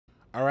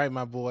All right,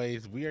 my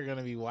boys, we are going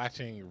to be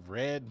watching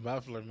Red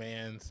Muffler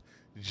Man's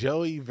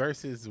Joey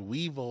versus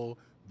Weevil,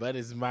 but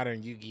it's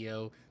modern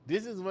Yu-Gi-Oh!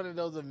 This is one of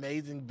those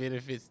amazing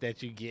benefits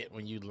that you get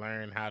when you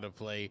learn how to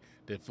play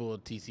the full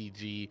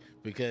TCG,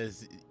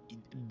 because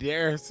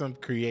there are some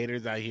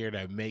creators out here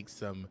that make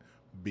some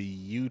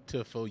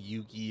beautiful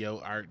Yu-Gi-Oh!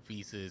 Art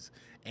pieces,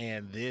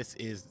 and this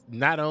is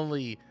not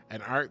only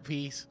an art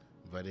piece,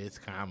 but it's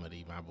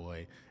comedy, my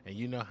boy. And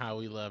you know how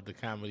we love the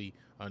comedy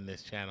on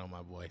this channel,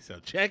 my boy. So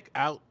check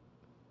out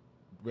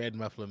Red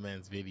Muffler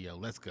Man's video.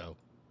 Let's go.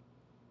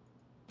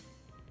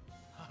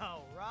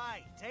 All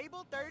right,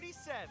 table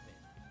 37.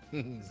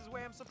 This is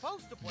where I'm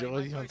supposed to play.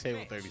 Joey's my on first table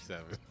match.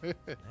 37. Man,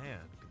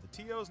 could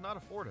the TOs not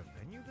afford a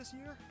venue this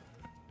year?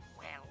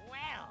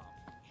 Well,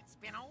 it's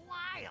been a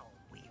while,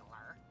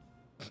 Wheeler.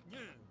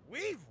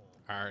 Weevil?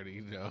 I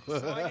already know.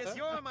 So I guess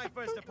you're my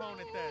first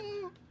opponent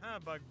then. Huh,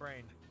 bug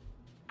brain?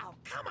 Oh,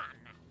 come on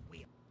now,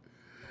 Wheeler.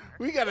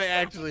 We gotta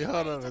actually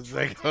hold on a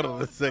second. Hold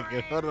on a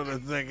second. Hold on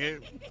a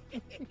second.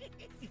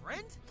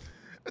 Friend?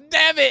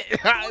 Damn it!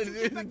 Once you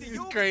get back to This is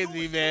your crazy,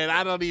 Duelist man.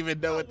 I don't even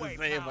know No what to way,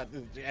 say pal. about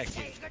this Say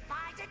jacket.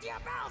 goodbye to dear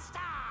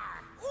Bellstar.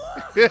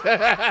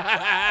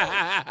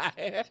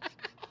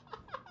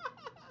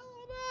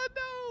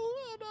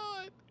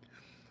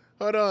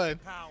 Hold on.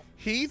 Pal.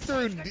 He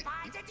threw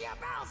Goodbye to dear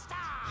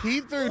Bellstar.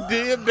 he threw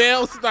Dear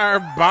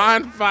Bellstar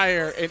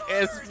Bonfire and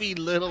SP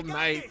Little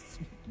Knight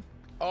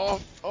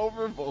off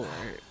overboard.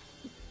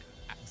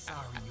 I'm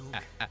sorry,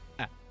 Yoog.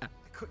 I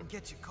couldn't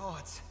get your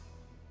cards.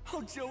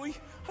 Oh, Joey,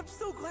 I'm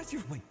so glad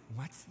you. Wait,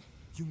 what?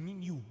 You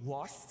mean you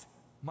lost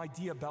my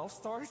Dia Bell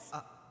Stars?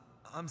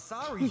 I'm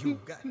sorry,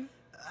 Yoog.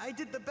 I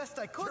did the best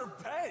I could. Your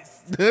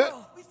best.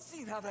 Well, we've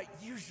seen how that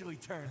usually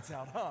turns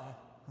out, huh?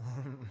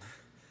 I'm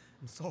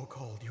so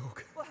cold,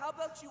 Yoog. Well, how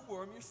about you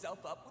warm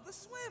yourself up with a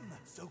swim?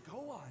 So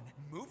go on,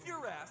 move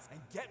your ass,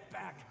 and get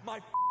back my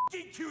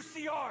f***ing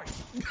QCRs.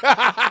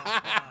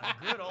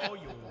 Good old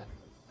Yoog.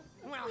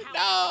 Well, No.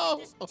 how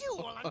is this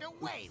duel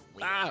underway,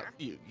 Stop,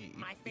 Wheeler? Yugi.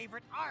 My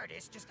favorite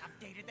artist just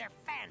updated their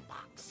fan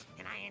box,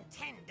 and I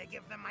intend to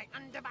give them my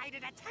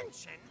undivided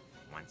attention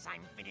once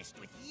I'm finished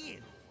with you.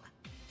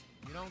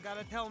 You don't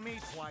gotta tell me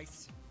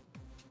twice.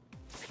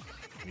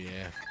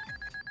 Yeah.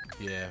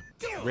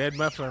 Red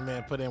Muffler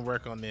Man put in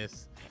work on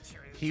this.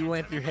 He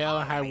went through hell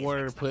and high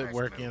water to put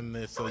work in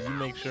this, so you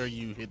make sure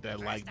you hit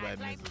that like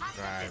button and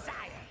subscribe.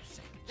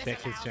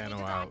 Check his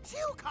channel out. 2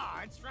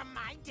 cards from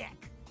my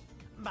deck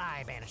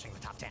by banishing the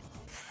top 10.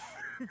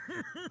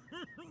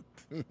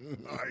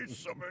 I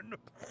summon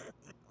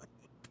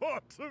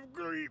pots of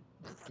grief.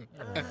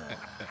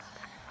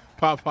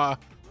 Papa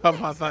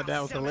thought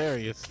that was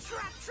hilarious.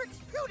 Trap Tricks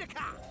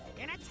Pudica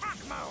in attack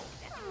mode.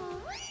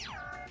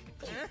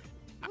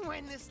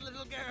 When this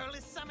little girl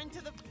is summoned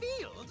to the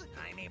field,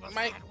 I'm able to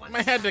add one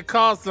Might have to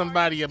call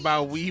somebody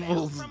about spell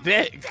Weevil's from my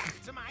deck.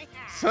 to my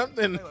hand.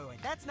 Something.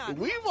 Wait, that's not.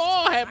 We've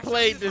all had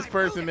played this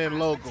person in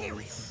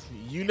locals.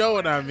 You know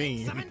what I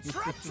mean. Summon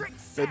Trap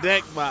Tricks The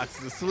deck box,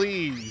 the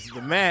sleeves,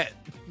 the mat.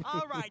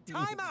 All right,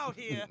 time out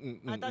here.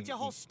 I thought your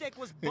whole stick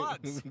was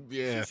bugs.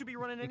 Yeah. You should be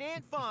running an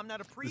ant farm, not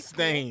a preschool.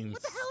 stains.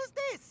 What the hell is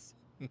this?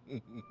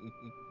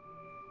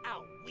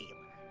 Oh, Wheeler.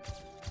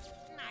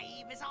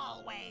 Naive as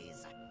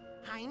always.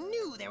 I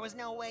knew there was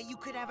no way you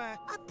could ever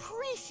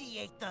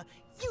appreciate the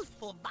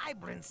youthful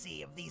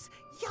vibrancy of these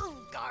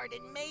young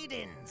garden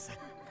maidens.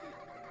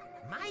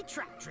 My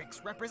trap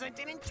tricks represent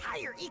an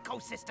entire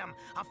ecosystem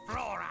of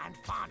flora and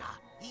fauna,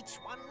 each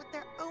one with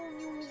their own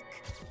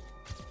unique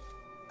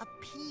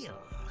appeal.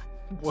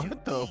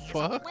 What the 2D is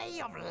fuck? a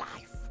way of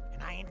life,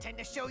 and I intend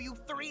to show you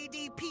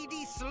 3D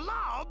PD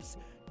slobs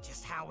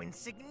just how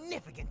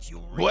insignificant you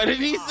really What did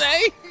he are.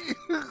 say?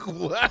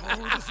 What?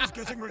 Oh, this is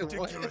getting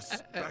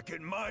ridiculous. Back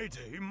in my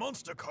day,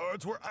 monster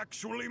cards were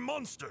actually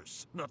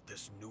monsters, not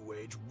this new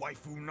age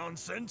waifu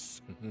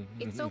nonsense.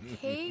 It's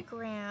okay,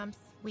 Gramps.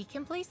 We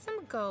can play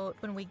some goat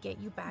when we get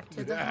you back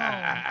to the home.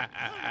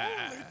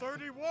 I'm only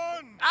 31.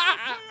 Be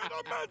an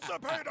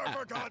emancipator,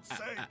 for God's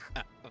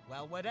sake.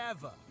 Well,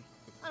 whatever.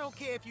 I don't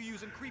care if you're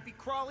using creepy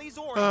crawlies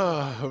or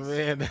Oh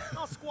man,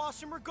 I'll squash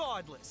them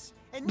regardless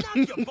and knock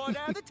your butt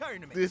out of the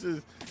tournament. this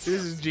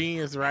is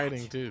genius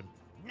writing too.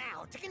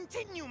 Now, to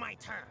continue my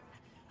turn,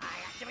 I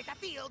activate the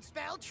field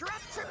spell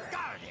Trap Trick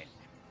Garden.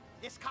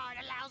 This card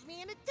allows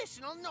me an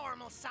additional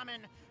normal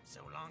summon, so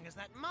long as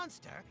that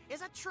monster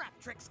is a Trap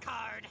Tricks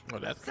card. Oh,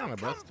 that's So kind of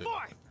come busted.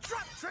 forth,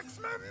 Trap Tricks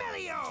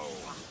Myrmelio!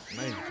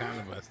 Not even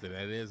kind of busted.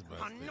 That is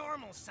busted. On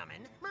normal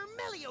summon,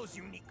 Myrmelio's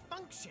unique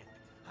function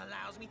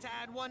allows me to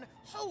add 1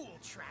 whole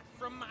trap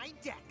from my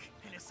deck.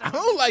 And if I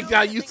someone don't like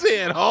how you knows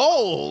said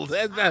hold.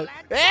 That's not. I'll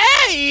add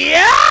Hey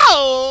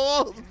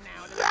yo! Now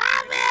that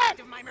Stop I'm it!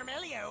 of my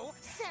Myrmelio,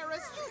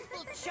 Sarah's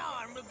youthful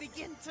charm will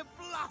begin to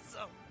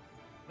blossom.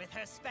 With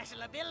her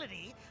special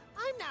ability,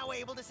 I'm now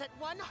able to set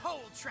 1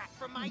 whole trap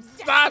from my deck.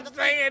 Stop to the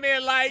saying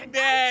it like and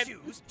that. I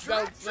choose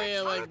Don't Trap say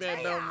it Tricks like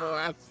that no Holotea. more.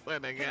 I swear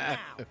to And God.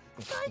 now,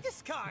 by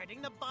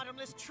discarding the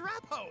bottomless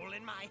trap hole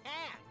in my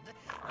hand,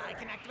 I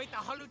can activate the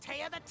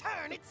Holutea the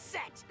turn it's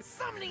set,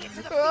 summoning it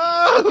to the field.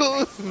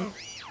 Oh!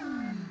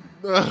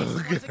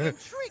 Oh, Once again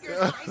triggers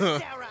my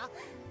Sarah.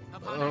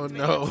 Upon Oh, activating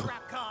no. the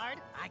trap card,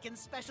 I can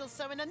special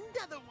summon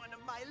another one of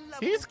my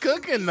level He's 2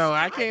 cooking though.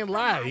 I strike can't from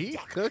lie. my He's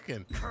deck.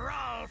 cooking.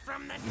 Crawl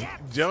from the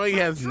depths. Joey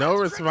has no Trap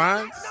tricks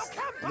response. have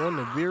No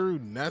comeback.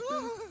 Nibiru,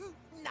 nothing.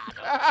 Not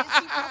only is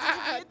she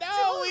positively No,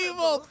 adorable,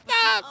 Weevil, but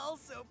stop. she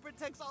also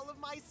protects all of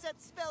my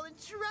set spell and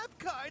trap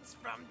cards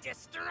from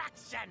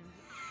destruction.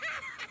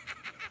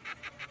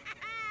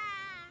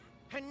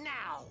 And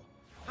now,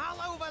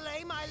 I'll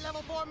overlay my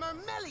level 4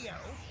 Mermelio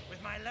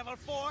with my level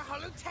 4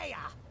 Holutea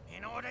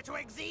in order to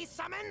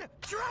summon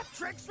Trap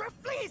Tricks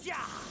Rafflesia!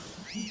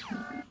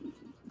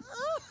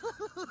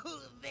 Ooh,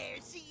 there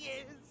she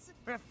is!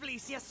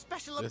 Rafflesia's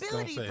special Just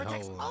ability don't say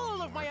protects hole all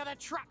of anymore. my other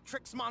Trap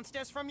Tricks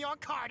monsters from your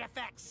card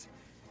effects.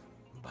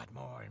 But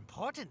more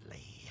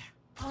importantly,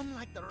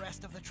 unlike the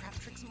rest of the Trap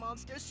Tricks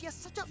monsters, she has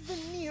such a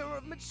veneer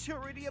of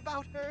maturity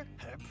about her.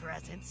 Her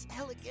presence,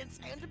 elegance,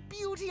 and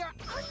beauty are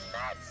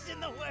unmatched in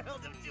the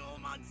world of duel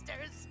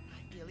monsters.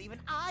 I feel even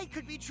I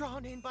could be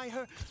drawn in by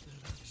her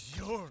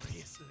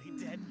luxuriously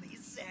deadly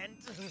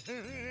scent.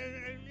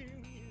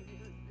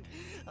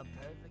 A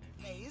perfect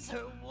face,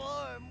 her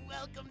warm,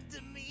 welcome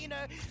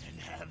demeanor, and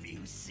have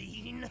you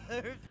seen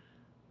her?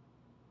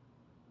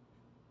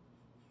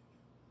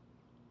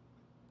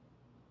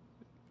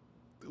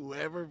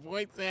 Whoever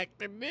voice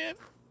acting this.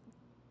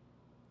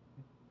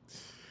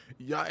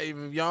 Y'all,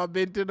 if y'all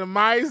been to the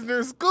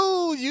Meisner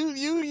school,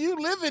 you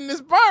live in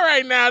this bar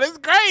right now. This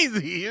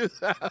crazy. It's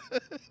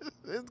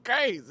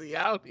crazy.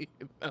 I don't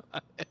even know.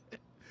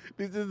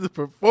 This is a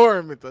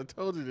performance. I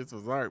told you this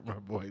was art, my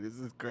boy. This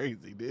is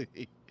crazy, dude.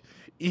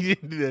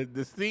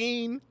 The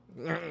scene,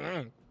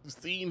 the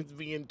scene is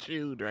being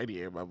chewed right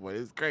here, my boy.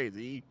 It's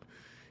crazy.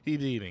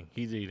 He's eating.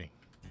 He's eating.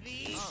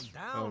 Calm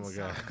down, Oh my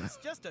God. son. It's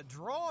just a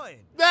drawing.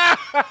 It's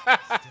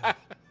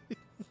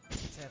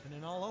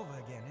happening all over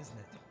again, isn't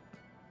it?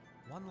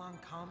 One long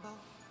combo,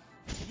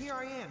 and here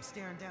I am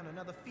staring down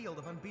another field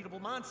of unbeatable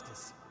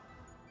monsters.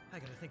 I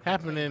gotta think. we're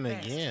Happening playing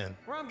fast, again.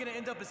 Where I'm gonna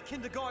end up as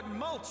kindergarten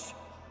mulch.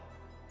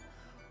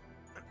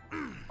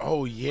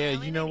 Oh yeah,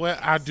 you know what?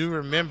 I do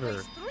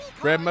remember.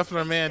 Red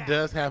Muffler Man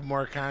does have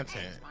more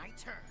content. My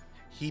turn.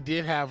 He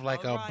did have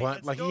like a Alright, bunch,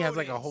 let's like he go has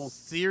like a this. whole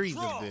series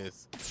of Draw.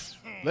 this.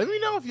 Let me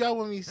know if y'all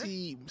want me to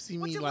see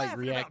What me you like laughing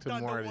react about,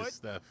 to more of this Thunderwood?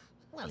 stuff.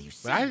 Well, you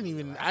see, But I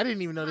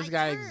didn't even know this my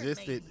guy turn may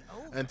existed be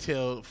over,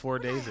 until 4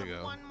 but I days have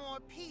ago. One more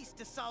piece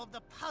to solve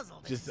the puzzle.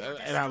 That Just is in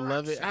and I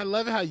love it. I destruction.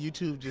 love it how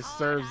YouTube just Card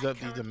serves I up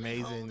these currently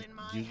hold amazing in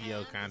my Yu-Gi-Oh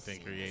hand content is one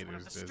of creators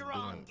the that's doing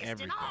strongest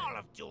everything. in all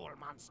of Duel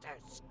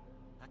Monsters.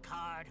 A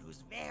card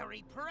whose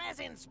very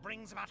presence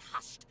brings about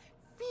hushed,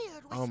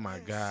 feared whispers. Oh my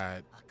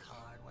God. A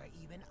card where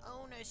even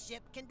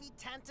ownership can be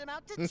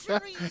tantamount to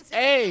treason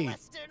Hey. in the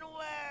Western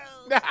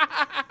world.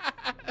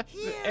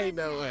 Here Ain't and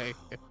no way.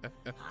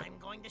 now, I'm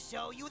going to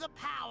show you the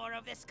power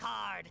of this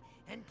card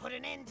and put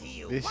an end to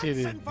you This once shit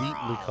is and for deeply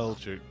all.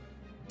 cultured.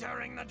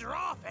 During the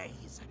draw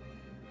phase,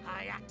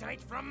 I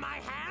activate from my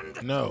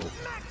hand No.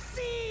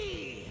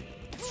 Maxi!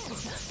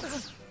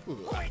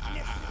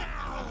 Witness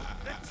now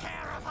the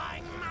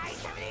terrifying might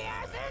of the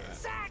Earth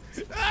Insect!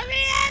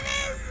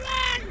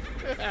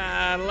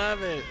 I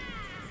love it.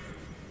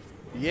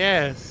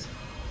 Yes.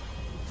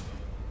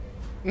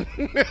 The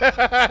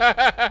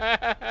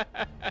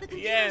computer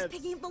Yes. is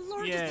picking up the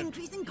largest Yes.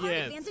 increase in card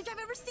Yes. advantage I've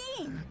ever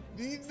seen.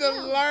 The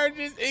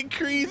largest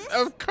increase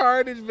of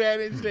card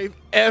advantage they've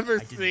ever I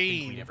didn't think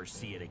we'd seen. ever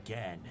see it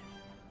again,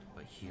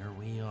 but here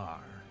we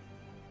are.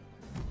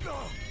 No.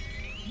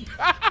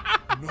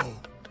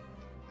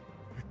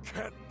 It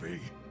can't be.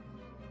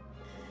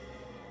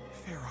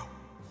 Pharaoh,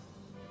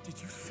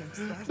 did you sense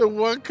that? The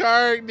one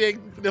card that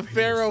the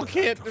Pharaoh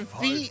can't After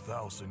defeat.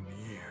 5,000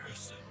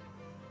 years,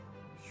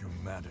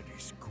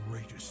 humanity's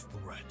greatest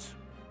threat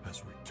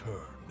has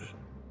returned.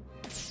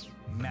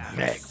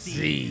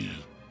 Maxi.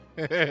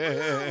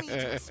 Allow me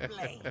to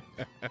explain.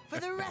 For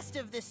the rest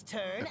of this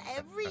turn,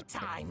 every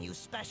time you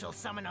special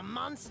summon a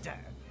monster,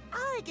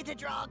 I get to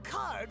draw a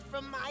card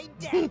from my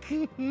deck.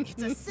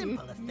 It's a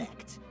simple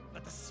effect,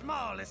 but the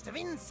smallest of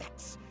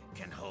insects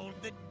can hold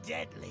the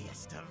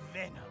deadliest of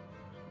venom.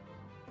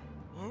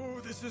 Oh,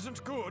 this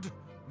isn't good.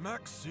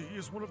 Maxi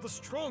is one of the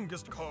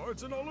strongest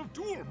cards in all of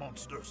Duel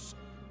Monsters.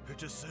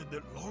 It is said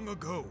that long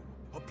ago,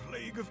 a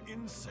plague of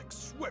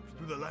insects swept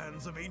through the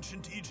lands of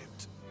ancient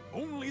Egypt.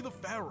 Only the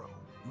Pharaoh,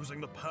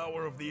 using the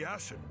power of the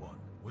Ashen One,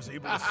 was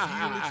able to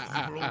seal its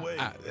evil away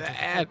into the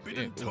Ashen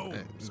forbidden One.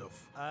 tomes of...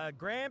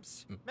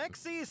 Gramps,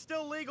 Maxi is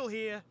still legal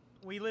here.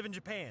 We live in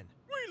Japan.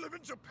 We live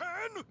in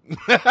Japan?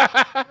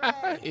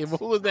 And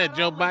what was that, Not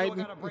Joe only do I Biden?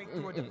 gotta break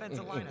through a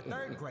defensive line of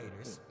third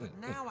graders, but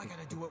now I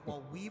gotta do it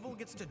while Weevil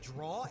gets to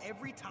draw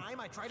every time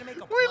I try to make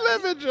a play. We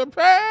live in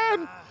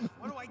Japan.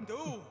 What do I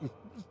do?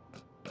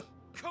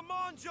 Come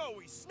on,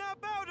 Joey, snap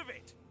out of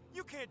it!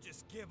 You can't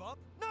just give up.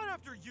 Not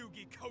after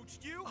Yugi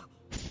coached you.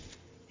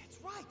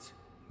 It's right.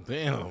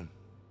 Damn.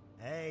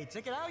 Hey,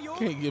 check it out, yo.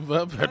 Can't give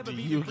up I've after been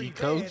beating Yugi pretty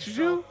coached bad,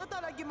 you. so I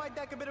thought I'd give my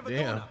deck a bit of a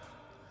Damn. tune-up.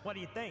 What do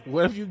you think?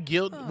 What if you're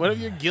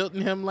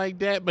guilting him like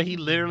that, but he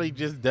literally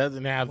just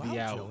doesn't have Wow, the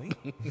out? Joey,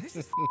 this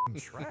is f***ing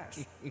trash.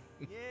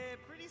 Yeah,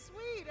 pretty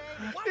sweet,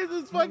 eh? This is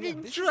You know fucking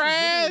what? This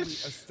trash. is literally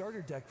a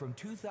starter deck from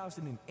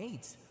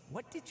 2008.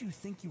 What did you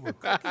think you were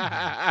cooking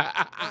here?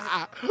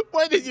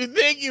 What did you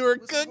think you were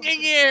cooking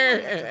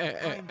here?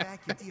 Buying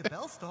back your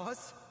Diabell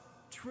stars.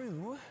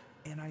 True,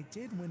 and I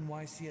did win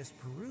YCS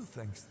Peru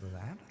thanks to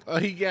that. Oh,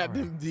 he got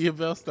them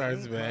Diabell stars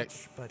Ain't back,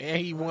 much, but and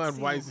he won let's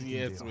see what we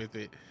can YCS do. with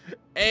it.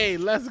 Hey,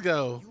 let's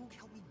go. You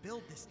helped me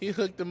build this. He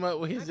hooked him up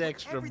with I his put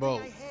extra everything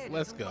bolt. I had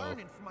Let's into go.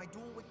 learning for my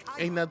duel with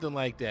Kaiba. Ain't nothing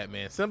like that,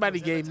 man. Somebody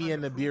Was there gave a me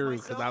time a to prove Nibiru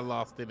because I myself?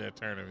 lost in a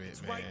tournament,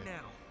 It's man. right now.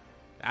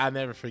 I'll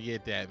never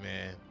forget that,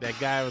 man. That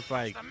guy was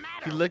like, the he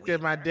matter, looked at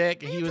my Weaver?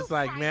 deck and he Ain't was you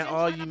like, man, frightened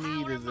all by you the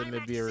need power is of a my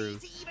Maxi Nibiru.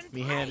 to even And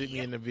he handed me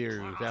a play?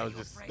 Nibiru. Or That are was you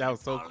just, afraid that of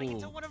was so falling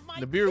into cool. one of my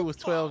Nibiru was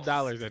pitfalls?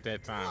 $12 at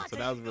that time, What so are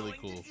that was you really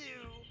going cool. to do?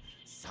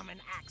 Summon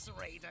Axe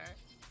Raider,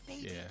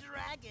 Baby Yeah.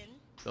 Dragon.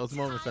 Those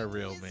moments are Time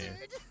real, man.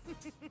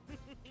 Wizard.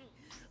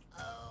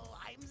 Oh,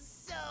 I'm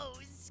so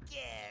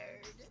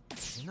scared.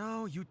 You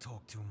know, you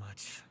talk too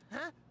much.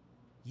 Huh?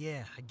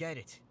 Yeah, I get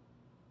it.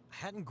 I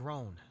hadn't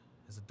grown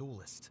as a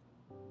duelist.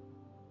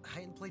 I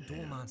hadn't played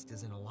Duel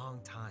Monsters in a long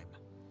time.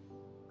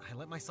 I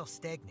let myself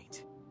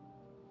stagnate.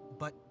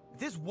 But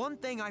there's one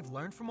thing I've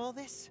learned from all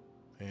this.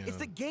 It's Damn.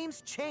 that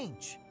games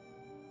change.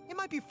 It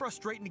might be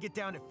frustrating to get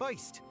down at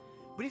first,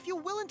 but if you're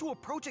willing to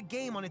approach a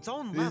game on its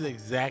own This is level,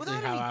 exactly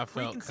without how any I felt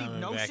preconceived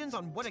coming back notions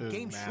on what a to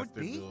game Master should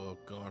be, Duel,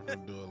 going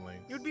from Duel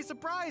Links. you'd be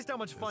surprised how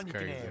much fun you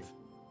crazy. can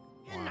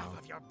have. Enough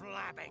of your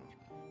blabbing.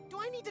 Do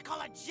I need to call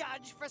a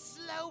judge for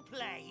slow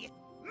play?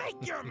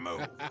 Make your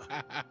move.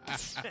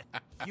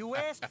 You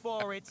asked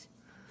for it.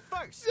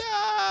 First,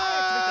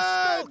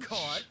 I have to make a spell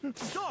card.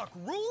 Dark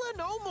Ruler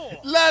no more.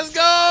 Let's This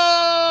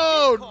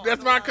go! card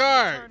That's my allows you to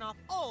card. Turn off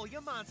all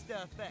your monster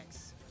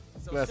effects.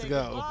 So Let's say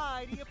go.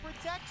 goodbye to your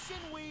protection,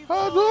 Weevil.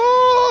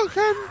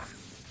 Hadouken!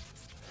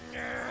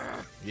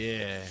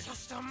 Yeah,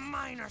 Just a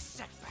minor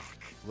setback.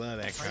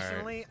 love that card.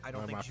 Personally, I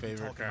don't One of think my you should be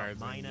favorite talking about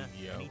cards in minor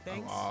Yu-Gi-Oh!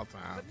 anythings. of all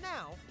time. But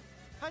now,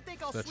 I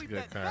think I'll Such a sweep good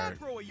that card.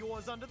 back row of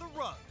yours under the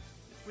rug.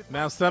 With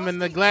Now my summon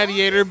the trusty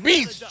Gladiator Honest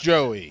Beast, Feather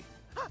Joey.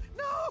 Duster.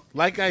 No!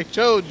 Like I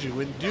showed you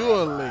in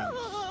Duel Links.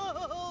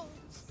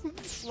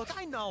 Look,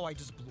 I know I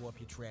just blew up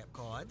your trap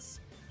cards,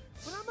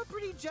 but I'm a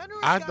pretty generous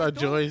I guy, thought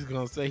too. Joey's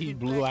gonna say he In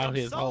blew fact, out I'm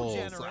his so hole,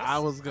 generous, so I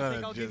was think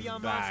gonna I'll give just you a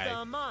monster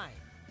die. of mine.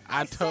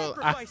 I told-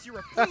 sacrifice your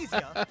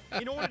Ecclesia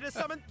in order to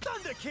summon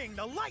Thunder King,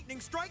 the Lightning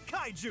Strike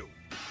Kaiju.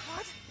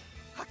 What?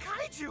 A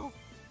kaiju?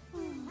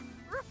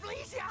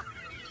 Rafflesia?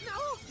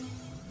 No!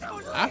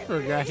 Don't I leave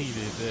forgot me. he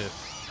did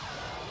this.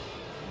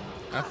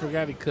 I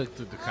forgot he cooked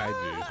with the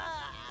kaiju.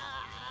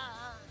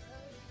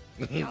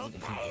 You'll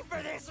pay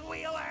for this,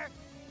 Wheeler!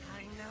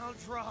 I now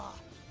draw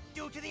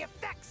due to the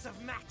effects of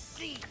Max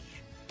C.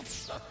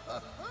 That's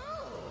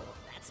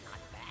not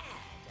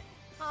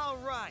bad. All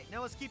right,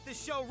 now let's keep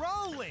this show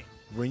rolling.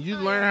 When you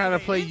I learn how to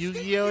activate play instant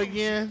Yu-Gi-Oh fusion.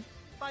 again,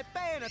 By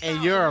paying and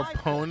 1,000 your life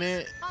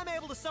opponent points, I'm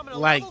able to summon a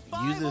like level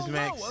 5 uses or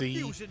Max lower C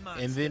fusion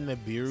monster. and then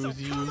Nibiru's So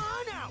you, come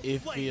on out,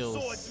 it Flame feels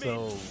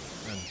Swordsman.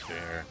 so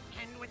unfair.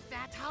 And with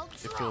that, I'll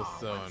It draw feels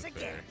so once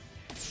unfair. again.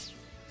 This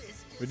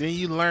But just then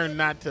you learn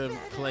not to better.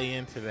 play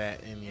into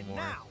that And anymore.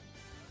 now,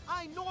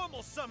 I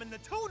normal summon the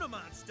Tuna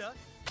Monster,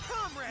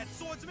 Comrade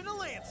Swordsman of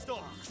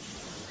Landstorm.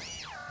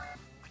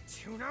 a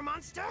tuner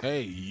monster?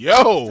 Hey, Time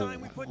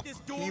we yo! put this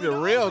duel He in the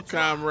real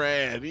overdrive.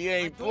 comrade. He I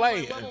ain't duel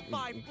playing. my level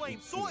 5 Flame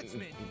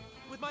Swordsman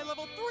with my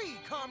level 3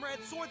 Comrade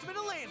Swordsman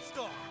of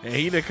Landstorm. And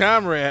he the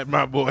comrade,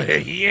 my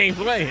boy. He ain't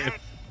playing.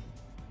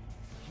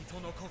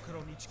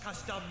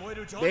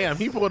 Damn,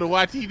 he pulled a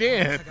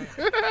YTDan.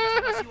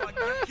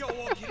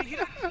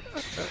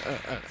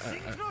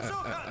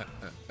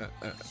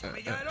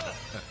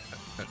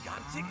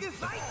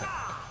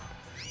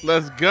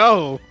 Let's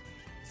go.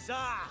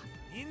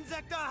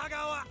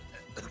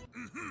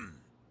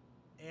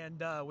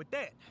 And with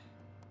that,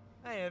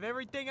 I have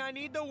everything I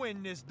need to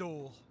win this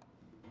duel.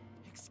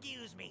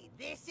 Excuse me,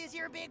 this is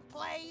your big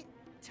play?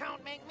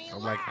 Don't make me I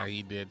laugh. like how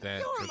he did that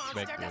Your monster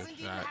perspective doesn't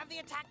even shot. have the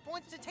attack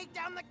points to take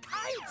down the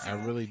kaiju.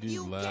 I really do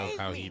you love gave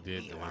how me, he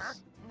did Wheeler.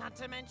 this. Not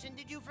to mention,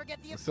 did you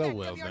forget the It's effect so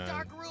well of your done.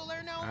 Dark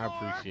Ruler no I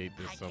more? appreciate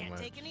this so I can't much.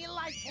 take any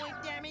life point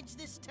damage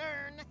this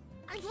turn.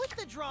 And with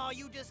the draw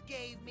you just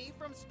gave me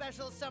from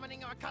special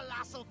summoning our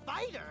colossal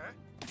fighter,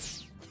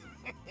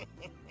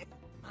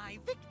 my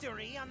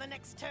victory on the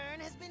next turn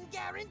has been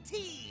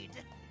guaranteed.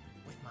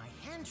 With my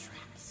hand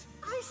traps,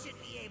 I should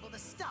be able to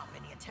stop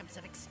any attempts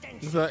of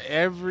extension. So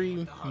every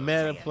The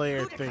meta Holotea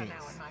player Ludica thinks.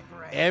 now in my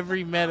brain.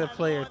 Every meta I've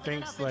player more than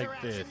thinks enough like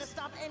interaction to this.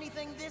 stop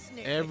anything this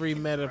nitwit Every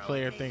can meta throw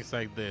player at me. thinks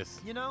like this.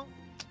 You know,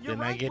 you're Then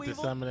right, I get to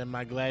Weevil. summon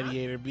my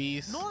Gladiator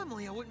Beast.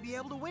 Normally, I wouldn't be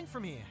able to win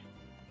from here.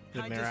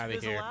 Then I'd they're just outta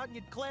fizzle here. out and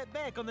you'd clap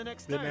back on the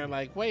next Then turn. they're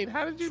like, wait,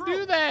 how did you True.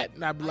 do that?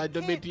 And I'd be I like,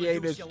 the can't Mitiator,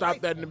 reduce your stop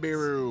life that in the points.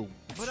 Nibiru.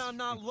 But I'm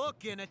not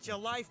looking at your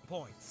life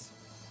points.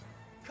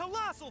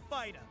 Colossal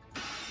Fighter!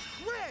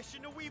 Crash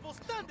into Weevil's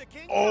Thunder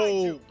King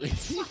Oh!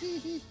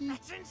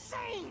 That's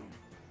insane!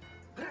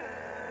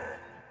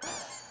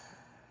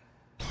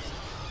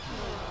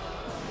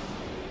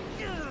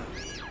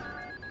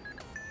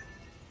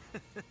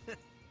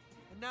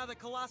 Now that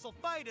Colossal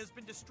Fighter's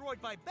been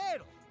destroyed by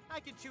battle,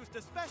 I can choose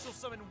to special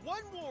summon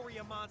one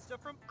warrior monster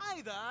from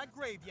either our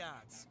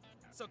graveyards.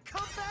 So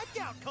come back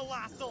out,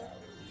 Colossal!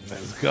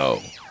 Let's go.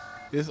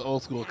 This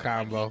old school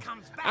combo.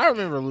 I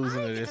remember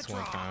losing to this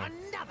one time.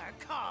 Another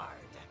card.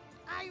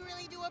 I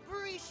really do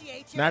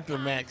appreciate your Not the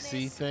Max C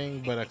kindness.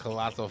 thing, but a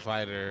Colossal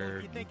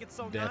Fighter You think it's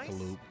so death nice?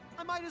 loop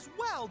I might as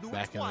well do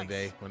back it twice. in the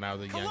day when I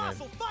was a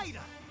Colossal youngin'. Fighter,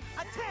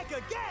 attack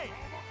again!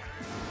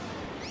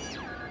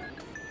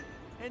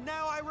 And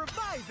now I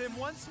revive him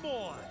once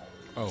more.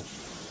 Oh.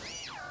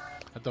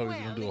 I thought we was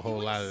gonna do a if whole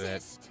you lot of that.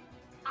 insist,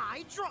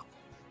 I drop.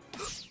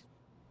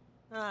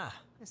 Ah,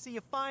 I see you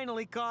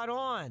finally caught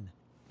on.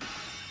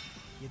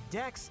 Your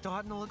deck's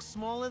starting to look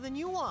smaller than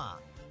you are.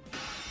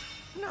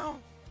 No.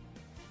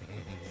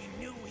 He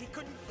knew he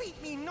couldn't beat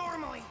me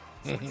normally.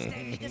 So instead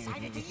he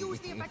decided to use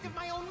the effect of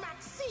my own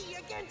Max C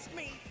against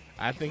me.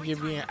 I think you're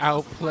being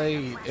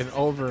outplayed and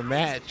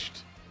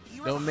overmatched.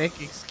 Don't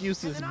make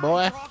excuses,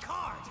 boy.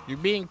 You're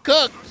being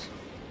cooked.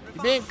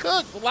 You're being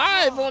cooked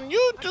live on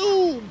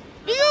YouTube.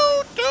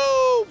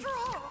 YouTube.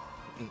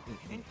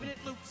 Infinite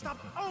loop stop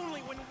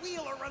only when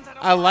Wheeler runs out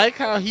of I like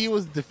how he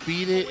was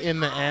defeated in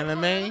the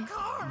anime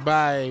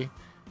by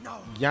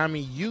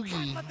Yami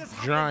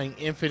Yugi drawing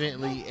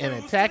infinitely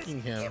and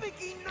attacking him,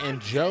 and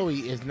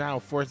Joey is now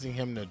forcing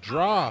him to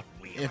draw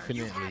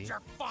infinitely.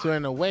 So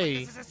in a way,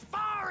 This is as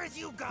far as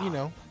you go. you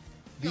know,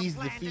 Your these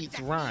plan to defeats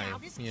deck me rhyme,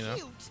 out is you know.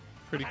 cute,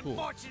 Pretty but cool.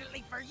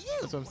 Unfortunately for you,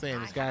 That's what I'm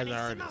saying. This I guy's have an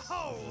an ace in the artist.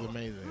 hole. It's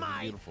amazing. It's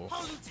My beautiful.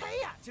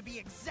 Holutea, to be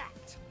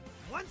exact.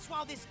 Once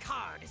while this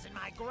card is in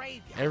my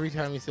graveyard, Every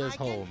time he says I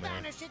can hole,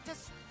 man. banish it to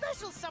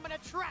special summon a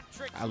Trap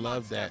Tricks I love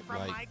monster that, from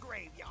like, my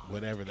graveyard.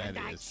 whatever that And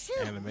I is.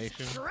 choose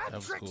Animation, Trap that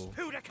was Tricks cool.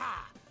 Pudaka,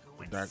 who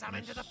when Darkness.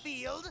 summoned to the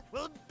field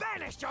will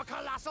banish your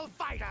Colossal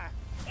Fighter.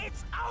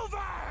 It's over!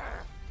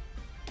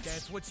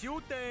 That's what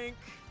you think.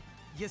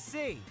 You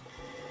see,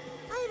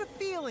 I had a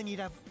feeling you'd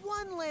have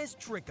one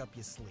last trick up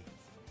your sleeve.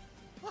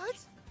 What?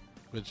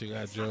 What you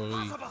got, Joey?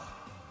 Possible.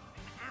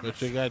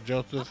 What you got,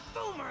 Joseph?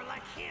 Boomer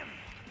like him.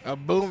 A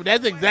boomer.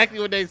 That's exactly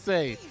what they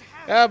say.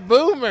 A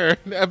boomer.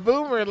 A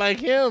boomer like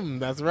him.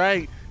 That's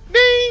right.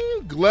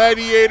 Ding!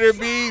 Gladiator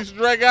beast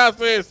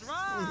Dragosis.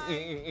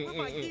 Right. With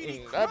my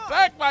DD Crunch,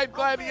 Attack my I'll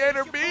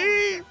gladiator banish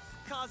your beast.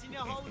 causing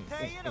your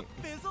Holutea to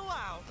fizzle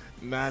out.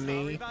 Sorry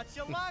Nani. about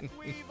your luck,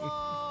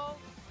 Weevil.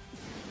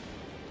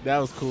 That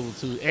was cool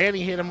too. And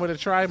he hit him with a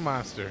tri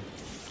monster.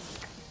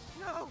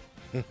 No.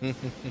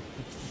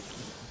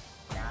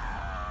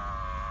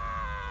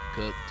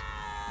 Cooked.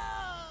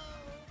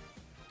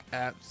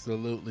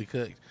 Absolutely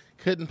cooked.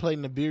 Couldn't play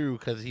Nibiru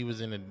because he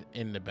was in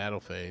the battle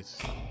phase.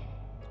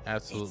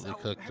 Absolutely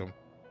cooked him.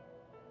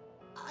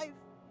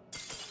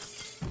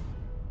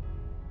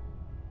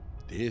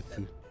 Death.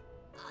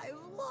 I've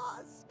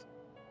lost.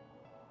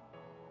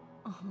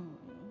 Oh,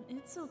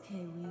 it's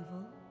okay,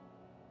 Weevil.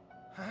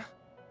 Huh?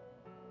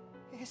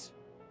 Is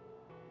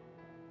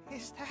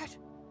that?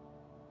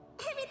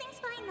 Everything's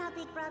fine now,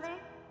 Big Brother.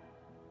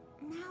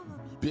 Now we'll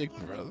be Big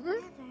together Brother?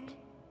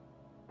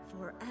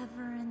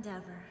 forever and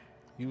ever.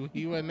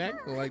 He wasn't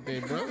acting like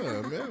their brother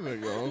a minute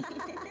ago.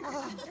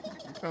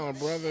 Oh,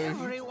 brother.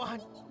 Everyone.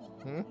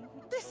 Hmm?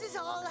 This is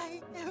all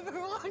I ever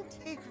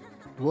wanted.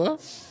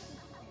 What?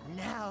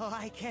 Now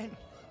I can.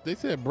 They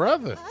said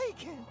brother. I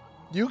can.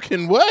 You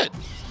can what?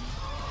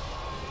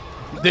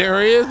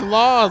 There is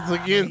laws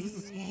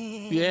against.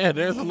 Yeah,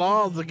 there's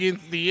laws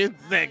against the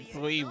insects,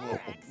 Weevil.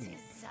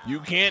 You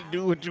can't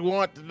do what you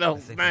want to I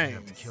those think we have to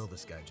things. kill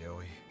this guy,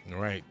 Joey.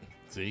 Right.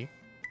 See?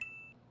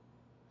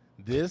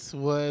 This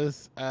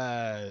was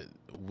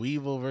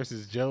Weevil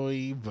versus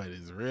Joey, but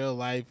it's real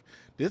life.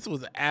 This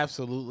was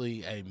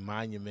absolutely a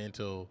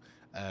monumental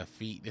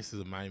feat. This is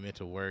a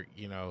monumental work.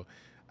 You know,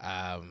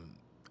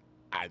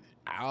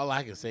 all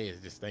I can say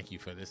is just thank you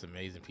for this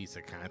amazing piece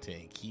of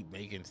content and keep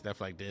making stuff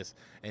like this.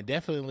 And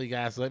definitely,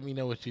 guys, let me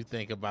know what you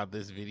think about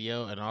this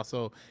video. And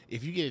also,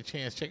 if you get a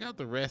chance, check out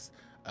the rest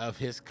of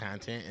his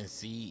content and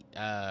see,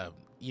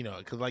 you know,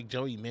 because like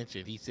Joey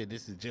mentioned, he said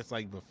this is just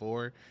like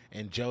before,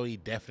 and Joey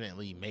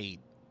definitely made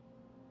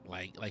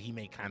like he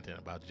made content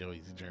about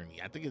Joey's journey.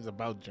 I think it's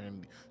about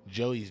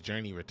Joey's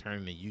journey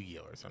returning to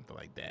Yu-Gi-Oh or something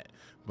like that.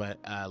 But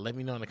let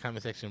me know in the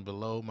comment section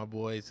below, my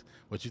boys,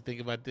 what you think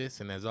about this.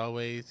 And as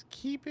always,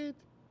 keep it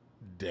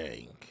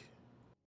dank.